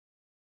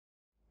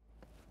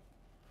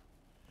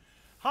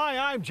Hi,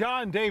 I'm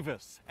John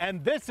Davis,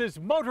 and this is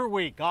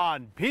MotorWeek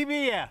on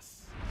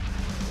PBS.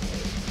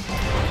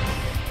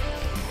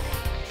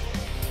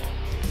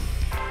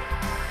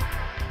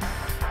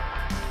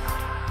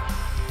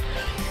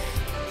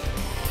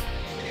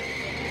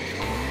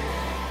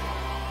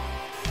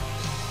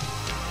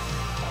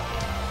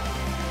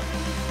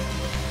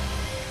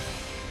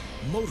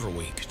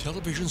 MotorWeek,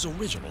 television's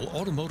original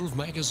automotive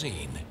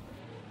magazine.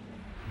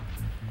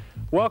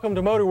 Welcome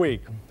to MotorWeek.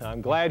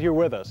 I'm glad you're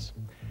with us.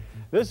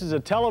 This is a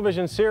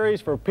television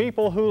series for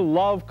people who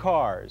love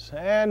cars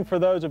and for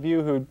those of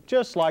you who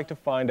just like to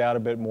find out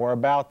a bit more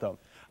about them.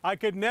 I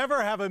could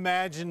never have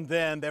imagined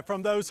then that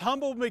from those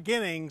humble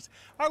beginnings,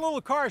 our little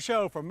car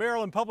show from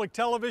Maryland Public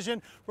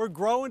Television would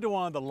grow into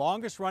one of the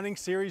longest running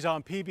series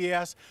on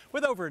PBS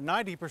with over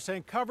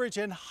 90% coverage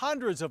and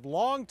hundreds of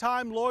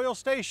longtime loyal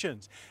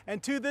stations,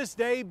 and to this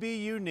day be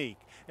unique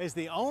as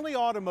the only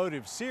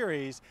automotive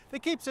series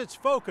that keeps its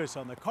focus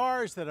on the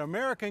cars that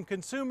American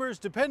consumers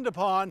depend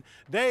upon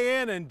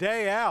day in and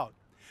day out.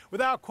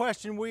 Without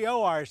question, we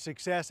owe our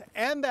success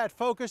and that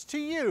focus to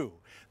you,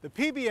 the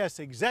PBS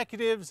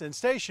executives and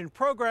station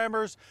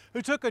programmers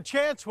who took a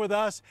chance with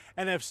us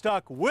and have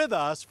stuck with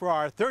us for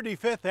our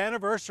 35th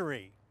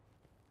anniversary.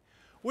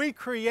 We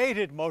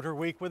created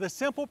MotorWeek with a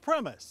simple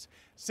premise.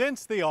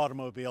 Since the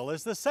automobile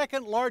is the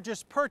second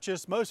largest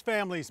purchase most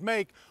families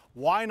make,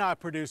 why not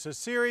produce a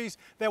series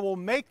that will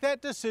make that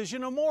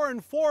decision a more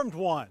informed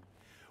one?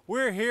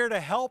 We're here to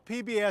help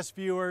PBS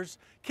viewers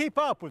keep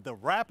up with the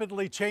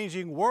rapidly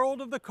changing world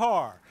of the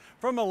car,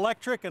 from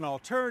electric and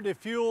alternative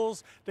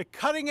fuels to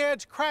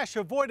cutting-edge crash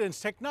avoidance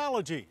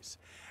technologies.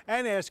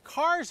 And as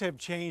cars have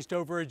changed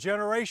over a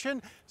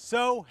generation,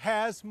 so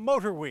has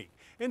MotorWeek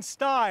in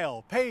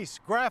style, pace,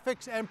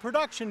 graphics, and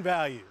production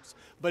values,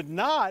 but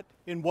not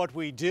in what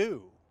we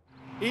do.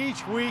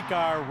 Each week,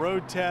 our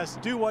road tests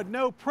do what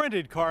no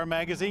printed car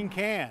magazine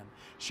can: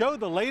 show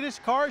the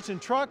latest cars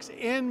and trucks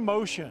in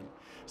motion,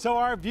 so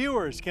our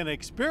viewers can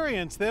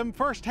experience them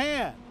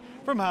firsthand,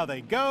 from how they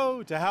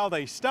go to how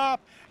they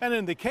stop, and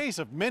in the case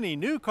of many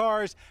new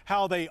cars,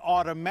 how they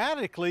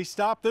automatically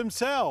stop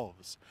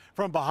themselves.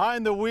 From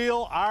behind the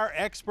wheel, our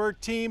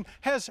expert team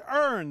has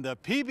earned the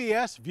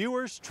PBS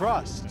viewers'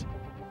 trust.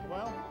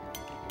 Well,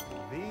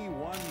 the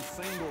one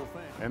single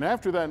thing. And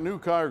after that new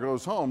car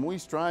goes home, we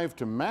strive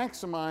to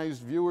maximize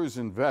viewers'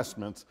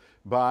 investments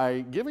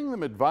by giving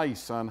them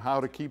advice on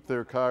how to keep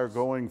their car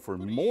going for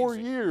more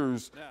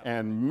years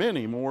and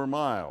many more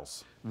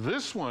miles.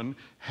 This one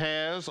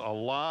has a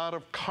lot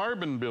of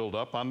carbon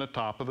buildup on the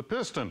top of the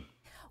piston.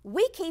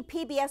 We keep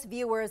PBS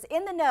viewers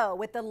in the know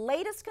with the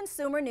latest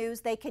consumer news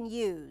they can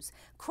use: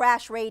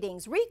 crash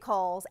ratings,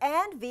 recalls,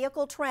 and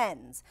vehicle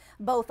trends,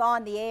 both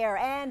on the air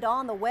and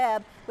on the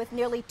web, with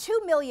nearly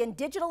 2 million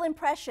digital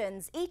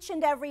impressions each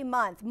and every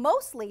month,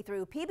 mostly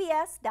through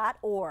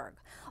pbs.org.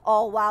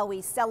 All while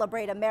we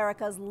celebrate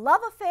America's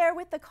love affair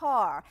with the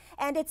car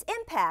and its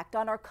impact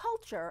on our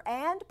culture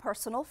and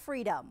personal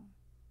freedom.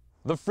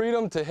 The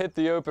freedom to hit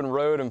the open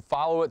road and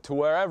follow it to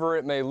wherever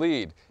it may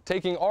lead.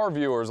 Taking our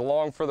viewers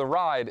along for the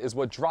ride is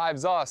what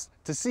drives us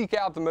to seek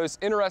out the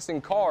most interesting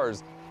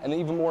cars and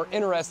even more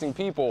interesting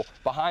people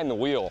behind the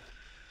wheel.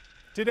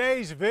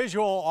 Today's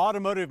visual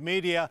automotive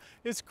media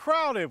is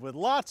crowded with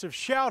lots of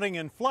shouting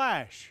and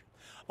flash.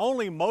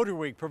 Only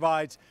MotorWeek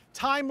provides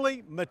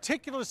timely,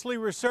 meticulously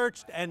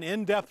researched, and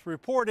in-depth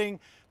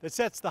reporting that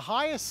sets the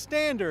highest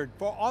standard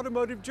for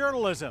automotive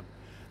journalism.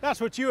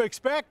 That's what you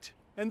expect,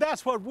 and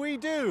that's what we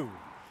do.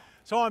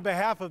 So on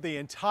behalf of the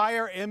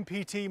entire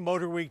MPT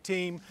MotorWeek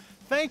team,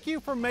 thank you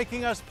for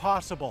making us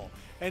possible.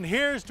 And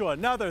here's to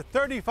another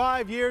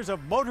 35 years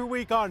of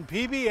MotorWeek on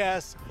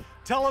PBS,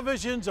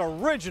 television's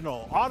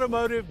original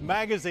automotive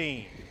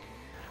magazine.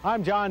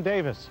 I'm John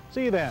Davis.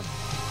 See you then.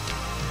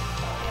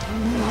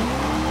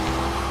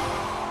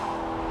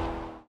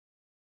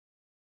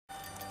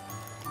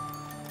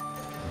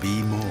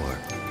 Be more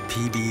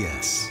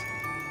PBS.